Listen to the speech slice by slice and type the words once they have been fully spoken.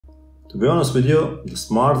To be honest with you, the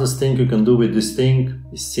smartest thing you can do with this thing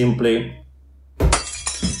is simply...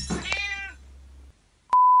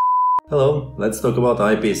 Hello, let's talk about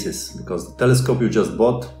eyepieces, because the telescope you just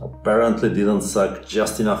bought apparently didn't suck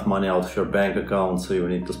just enough money out of your bank account, so you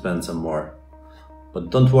need to spend some more. But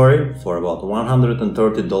don't worry, for about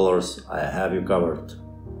 $130 I have you covered.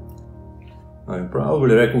 Now you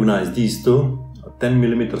probably recognize these two, a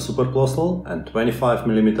 10mm super close-up and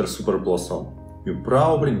 25mm super close-up. You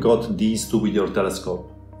probably got these two with your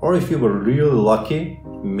telescope. Or if you were really lucky,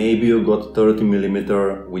 maybe you got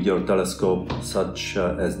 30mm with your telescope, such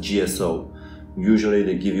as GSO. Usually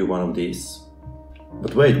they give you one of these.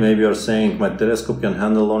 But wait, maybe you're saying my telescope can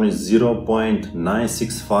handle only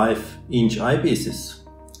 0.965 inch eyepieces.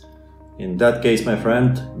 In that case, my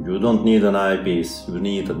friend, you don't need an eyepiece, you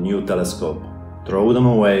need a new telescope. Throw them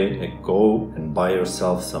away and go and buy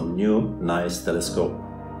yourself some new nice telescope.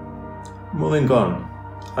 Moving on,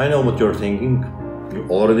 I know what you're thinking. You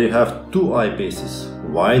already have 2 eyepieces.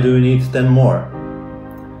 Why do you need 10 more?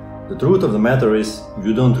 The truth of the matter is,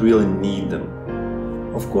 you don't really need them.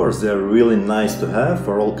 Of course, they're really nice to have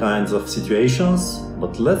for all kinds of situations,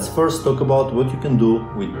 but let's first talk about what you can do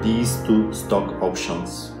with these 2 stock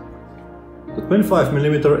options. The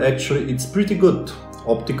 25mm actually it's pretty good.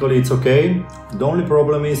 Optically it's okay. The only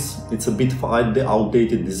problem is it's a bit of the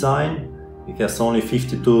outdated design. It has only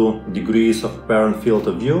 52 degrees of apparent field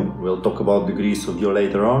of view. We'll talk about degrees of view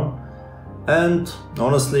later on. And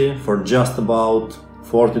honestly, for just about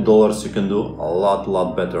 $40 you can do a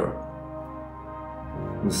lot better.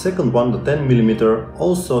 The second one, the 10mm,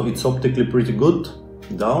 also it's optically pretty good.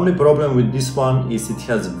 The only problem with this one is it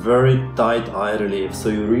has very tight eye relief, so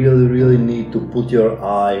you really need to put your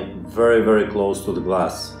eye very close to the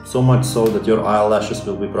glass. So much so that your eyelashes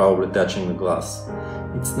will be probably touching the glass.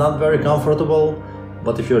 It's not very comfortable,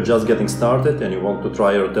 but if you're just getting started and you want to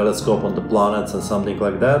try your telescope on the planets and something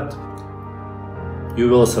like that, you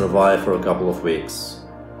will survive for a couple of weeks.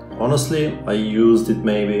 Honestly, I used it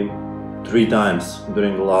maybe 3 times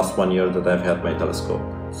during the last 1 year that I've had my telescope,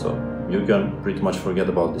 so you can pretty much forget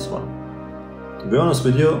about this one. To be honest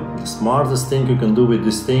with you, the smartest thing you can do with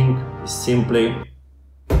this thing is simply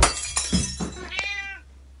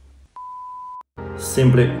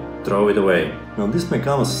throw it away. Now this may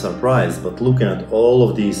come as a surprise, but looking at all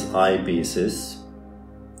of these eyepieces,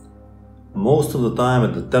 most of the time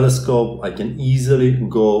at the telescope I can easily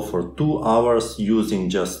go for 2 hours using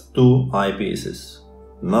just 2 eyepieces.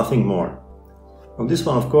 Nothing more. On this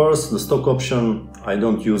one, of course, the stock option, I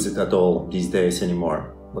don't use it at all these days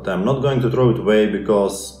anymore. But I'm not going to throw it away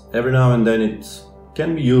because every now and then it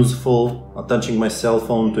can be useful attaching my cell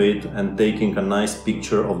phone to it and taking a nice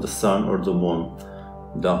picture of the sun or the moon.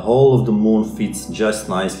 The whole of the moon fits just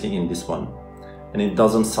nicely in this one. And it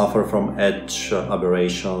doesn't suffer from edge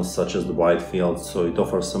aberrations such as the white field, so it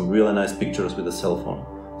offers some really nice pictures with the cell phone.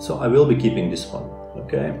 So I will be keeping this one.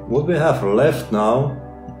 Okay, what we have left now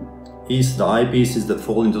is the eyepieces that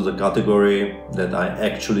fall into the category that I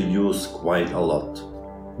actually use quite a lot.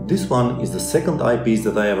 This one is the second eyepiece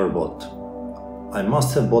that I ever bought. I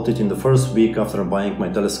must have bought it in the first week after buying my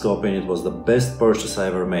telescope, and it was the best purchase I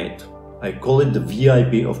ever made. I call it the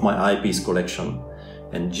VIP of my eyepiece collection,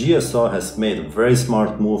 and GSO has made a very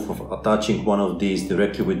smart move of attaching one of these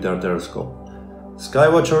directly with their telescope.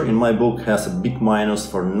 Skywatcher in my book has a big minus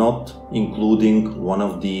for not including one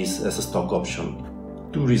of these as a stock option.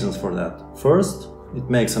 2 reasons for that. First, it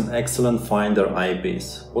makes an excellent finder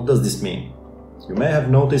eyepiece. What does this mean? You may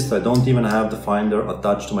have noticed I don't even have the finder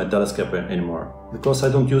attached to my telescope anymore, because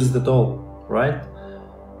I don't use it at all, right?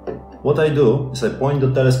 What I do is I point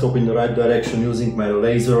the telescope in the right direction using my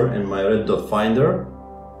laser and my red dot finder,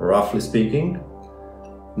 roughly speaking.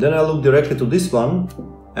 Then I look directly to this one,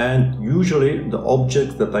 and usually the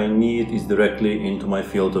object that I need is directly into my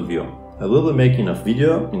field of view. I will be making a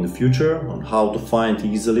video in the future on how to find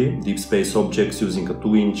easily deep space objects using a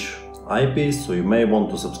 2-inch eyepiece, so you may want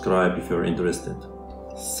to subscribe if you're interested.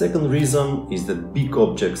 Second reason is that big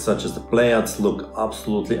objects such as the Pleiades look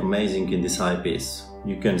absolutely amazing in this eyepiece.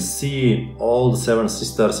 You can see all the 7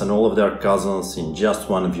 sisters and all of their cousins in just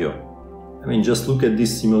one view. I mean, just look at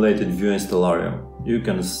this simulated view in Stellarium. You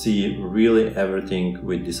can see really everything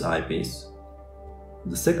with this eyepiece.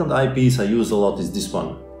 The second eyepiece I use a lot is this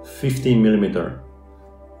one, 15mm.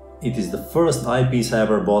 It is the first eyepiece I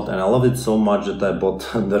ever bought, and I loved it so much that I bought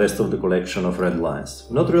the rest of the collection of red lines.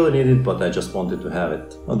 Not really needed, but I just wanted to have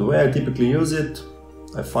it. Now, the way I typically use it,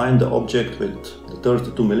 I find the object with the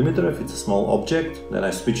 32mm if it's a small object, then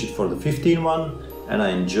I switch it for the 15 one, and I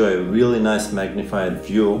enjoy a really nice magnified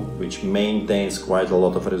view which maintains quite a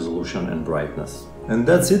lot of resolution and brightness. And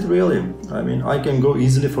that's it really. I mean, I can go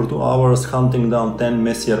easily for 2 hours hunting down 10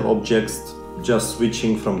 messier objects, just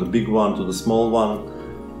switching from the big one to the small one.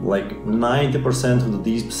 Like 90% of the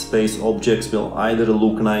deep space objects will either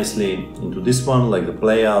look nicely into this one, like the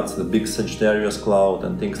Pleiades, the big Sagittarius cloud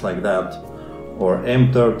and things like that, or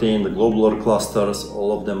M13, the globular clusters,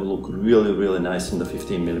 all of them look really nice in the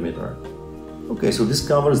 15mm. Okay, so this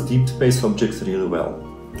covers deep space objects really well.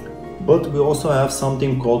 But we also have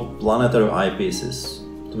something called planetary eyepieces.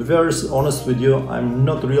 To be very honest with you, I'm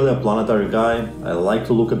not really a planetary guy. I like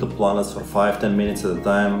to look at the planets for 5-10 minutes at a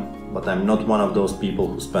time, but I'm not one of those people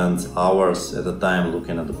who spends hours at a time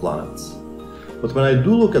looking at the planets. But when I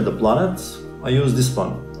do look at the planets, I use this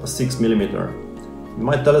one, a 6mm. In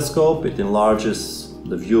my telescope it enlarges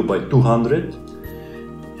the view by 200,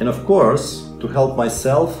 and of course, to help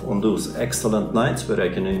myself on those excellent nights where I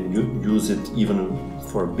can use it even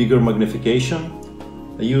for bigger magnification,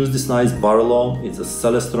 I use this nice Barlow. It's a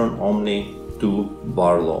Celestron Omni 2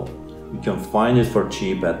 Barlow. You can find it for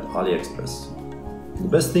cheap at AliExpress. The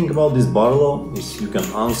best thing about this Barlow is you can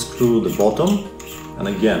unscrew the bottom, and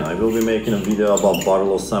again, I will be making a video about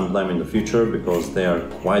Barlow sometime in the future because they are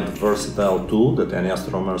quite versatile tool that any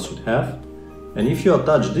astronomer should have. And if you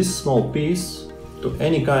attach this small piece to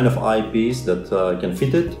any kind of eyepiece that can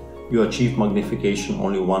fit it, you achieve magnification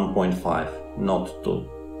only 1.5, not 2.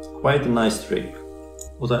 It's quite a nice trick.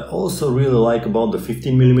 What I also really like about the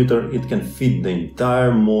 15mm, it can fit the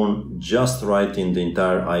entire moon just right in the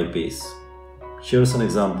entire eyepiece. Here's an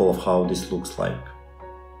example of how this looks like.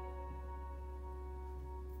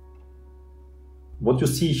 What you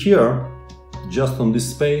see here, just on this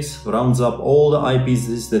space, rounds up all the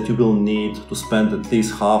eyepieces that you will need to spend at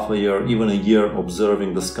least half a year, even a year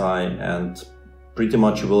observing the sky, and pretty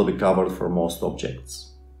much you will be covered for most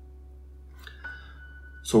objects.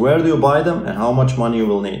 So where do you buy them and how much money you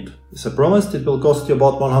will need? As I promised, it will cost you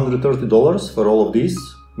about $130 for all of these,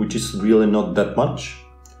 which is really not that much.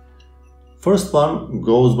 First one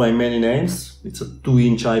goes by many names. It's a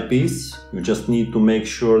 2-inch eyepiece. You just need to make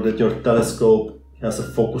sure that your telescope has a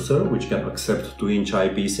focuser which can accept 2-inch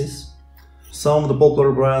eyepieces. Some of the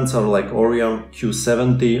popular brands are like Orion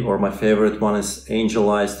Q70, or my favorite one is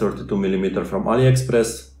AngelEyes 32mm from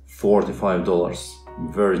AliExpress,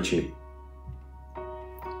 $45. Very cheap.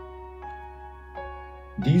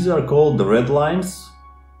 These are called the red lines.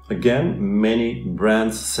 Again, many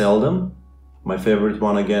brands sell them. My favorite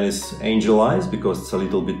one again is AngelEyes because it's a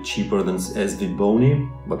little bit cheaper than SVBony,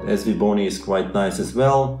 but SVBony is quite nice as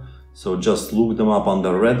well. So just look them up on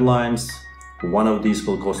the red lines. One of these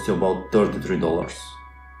will cost you about $33.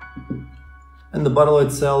 And the bottle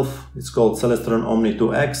itself, it's called Celestron Omni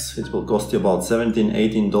 2X. It will cost you about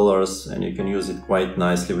 $17–18, and you can use it quite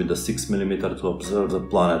nicely with the 6mm to observe the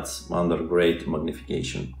planets under great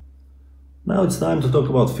magnification. Now it's time to talk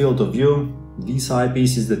about field of view. These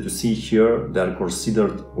eyepieces that you see here, they are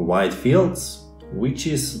considered wide fields, which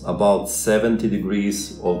is about 70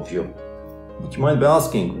 degrees of view. But you might be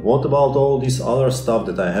asking, what about all this other stuff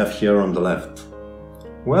that I have here on the left?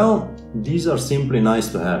 Well, these are simply nice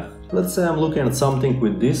to have. Let's say I'm looking at something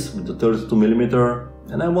with this, with the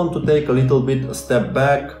 32mm, and I want to take a little bit a step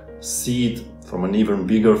back, see it from an even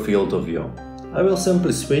bigger field of view. I will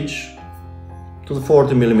simply switch to the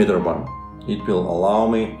 40mm one. It will allow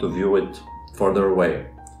me to view it further away.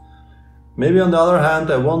 Maybe on the other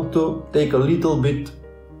hand, I want to take a little bit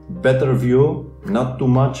better view, not too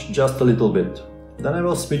much, just a little bit. Then I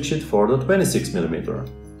will switch it for the 26mm.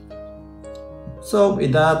 So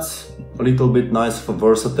it adds a little bit nice for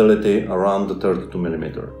versatility around the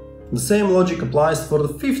 32mm. The same logic applies for the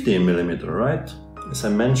 15mm, right? As I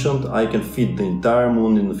mentioned, I can fit the entire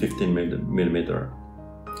moon in the 15mm.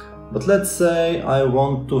 But let's say I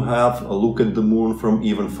want to have a look at the moon from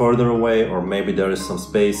even further away, or maybe there is some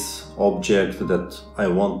space object that I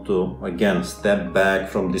want to, again, step back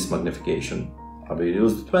from this magnification. I will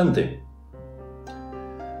use the 20.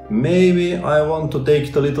 Maybe I want to take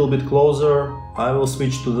it a little bit closer, I will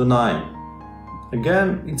switch to the 9.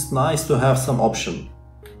 Again, it's nice to have some option.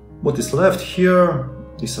 What is left here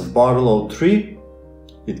is a Barlow 3.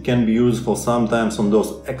 It can be useful sometimes on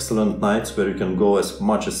those excellent nights where you can go as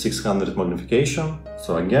much as 600 magnification.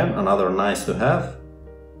 So again, another nice to have.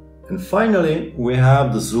 And finally, we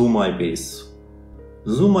have the zoom eyepiece.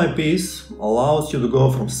 The zoom eyepiece allows you to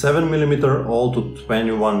go from 7mm all to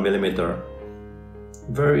 21mm.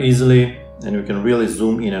 Very easily, and you can really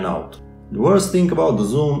zoom in and out. The worst thing about the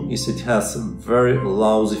zoom is it has a very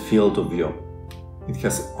lousy field of view. It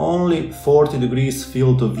has only 40 degrees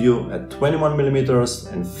field of view at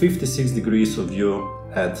 21mm and 56 degrees of view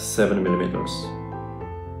at 7mm.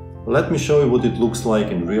 Let me show you what it looks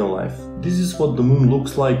like in real life. This is what the moon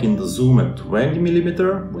looks like in the zoom at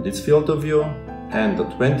 20mm with its field of view and the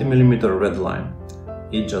 20mm red line.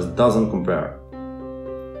 It just doesn't compare.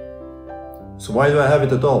 So why do I have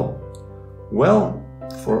it at all? Well,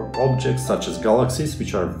 for objects such as galaxies,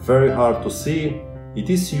 which are very hard to see,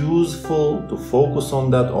 it is useful to focus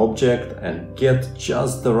on that object and get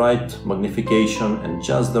just the right magnification and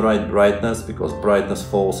just the right brightness, because brightness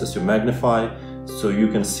falls as you magnify, so you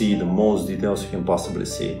can see the most details you can possibly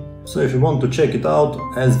see. So if you want to check it out,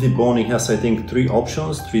 SVBony has, I think, 3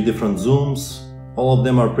 options, 3 different zooms. All of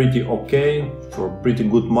them are pretty okay, for pretty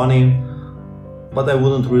good money, but I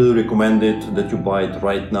wouldn't really recommend it that you buy it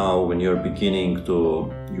right now when you're beginning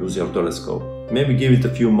to use your telescope. Maybe give it a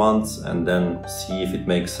few months and then see if it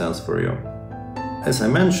makes sense for you. As I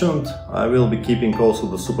mentioned, I will be keeping also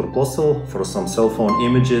the Super Puzzle for some cell phone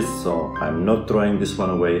images, so I'm not throwing this one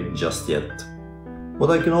away just yet. What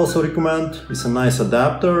I can also recommend is a nice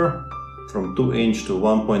adapter from 2" to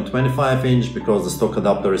 1.25", because the stock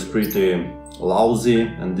adapter is pretty lousy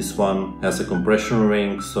and this one has a compression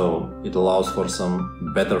ring, so it allows for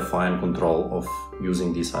some better fine control of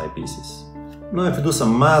using these eyepieces. Now if you do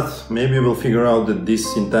some math, maybe you will figure out that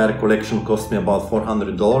this entire collection cost me about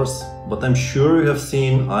 $400, but I'm sure you have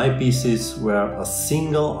seen eyepieces where a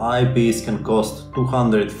single eyepiece can cost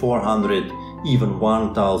 $200, $400, even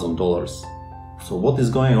 $1,000. So what is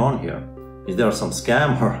going on here? Is there some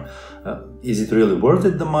scam, or is it really worth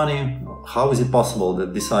it, the money? How is it possible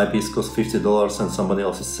that this eyepiece costs $50 and somebody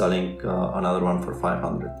else is selling another one for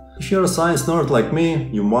 $500? If you're a science nerd like me,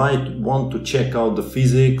 you might want to check out the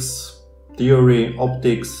physics, theory,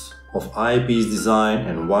 optics of eyepiece design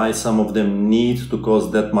and why some of them need to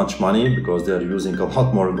cost that much money, because they're using a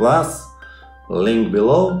lot more glass. Link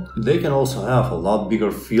below. They can also have a lot bigger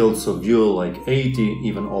fields of view, like 80,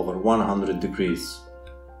 even over 100 degrees.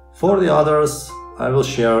 For the others, I will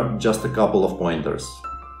share just a couple of pointers.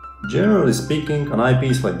 Generally speaking, an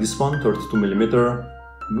eyepiece like this one, 32mm,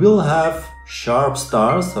 will have sharp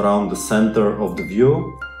stars around the center of the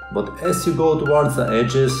view, but as you go towards the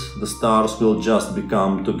edges, the stars will just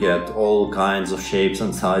become to get all kinds of shapes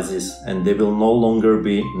and sizes, and they will no longer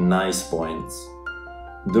be nice points.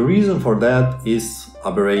 The reason for that is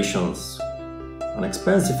aberrations. An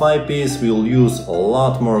expensive eyepiece will use a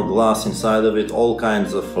lot more glass inside of it, all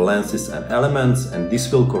kinds of lenses and elements, and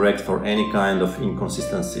this will correct for any kind of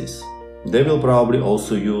inconsistencies. They will probably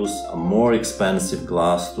also use a more expensive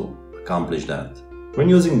glass to accomplish that. When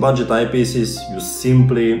using budget eyepieces, you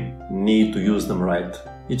simply need to use them right.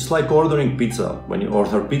 It's like ordering pizza. When you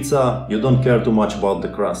order pizza, you don't care too much about the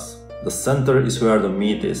crust. The center is where the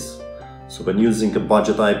meat is. So when using a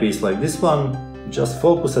budget eyepiece like this one, just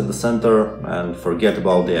focus at the center and forget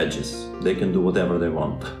about the edges. They can do whatever they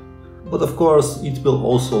want. But of course, it will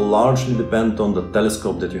also largely depend on the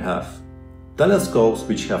telescope that you have. Telescopes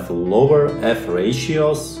which have lower f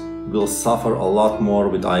ratios will suffer a lot more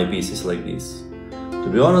with eyepieces like this. To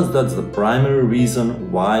be honest, that's the primary reason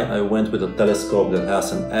why I went with a telescope that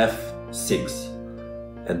has an f6.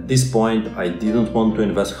 At this point, I didn't want to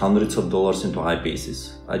invest hundreds of dollars into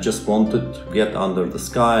eyepieces. I just wanted to get under the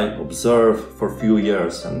sky, observe for a few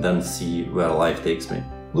years and then see where life takes me.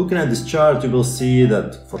 Looking at this chart, you will see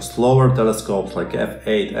that for slower telescopes like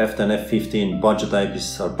f8, f10, f15, budget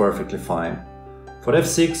eyepieces are perfectly fine. For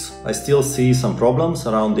f6, I still see some problems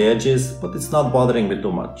around the edges, but it's not bothering me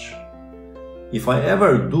too much. If I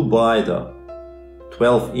ever do buy the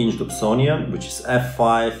 12" Dobsonian, which is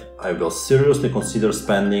f5, I will seriously consider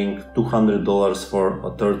spending $200 for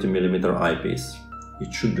a 30mm eyepiece.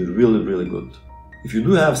 It should be really good. If you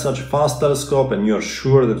do have such a fast telescope and you're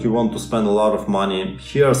sure that you want to spend a lot of money,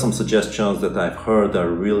 here are some suggestions that I've heard are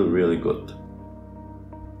really good.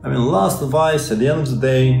 I mean, last advice, at the end of the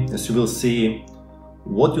day, as you will see,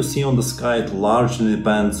 what you see on the sky largely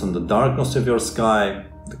depends on the darkness of your sky,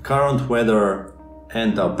 the current weather,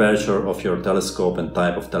 and the aperture of your telescope and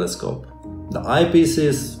type of telescope. The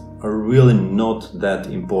eyepieces are really not that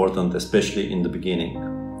important, especially in the beginning.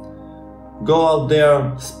 Go out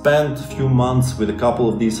there, spend a few months with a couple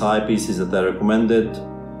of these eyepieces that I recommended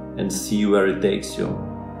and see where it takes you.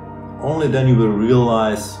 Only then you will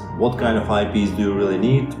realize what kind of eyepiece do you really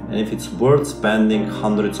need and if it's worth spending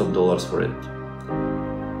hundreds of dollars for it.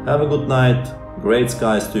 Have a good night, great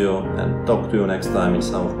skies to you, and talk to you next time in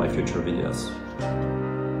some of my future videos.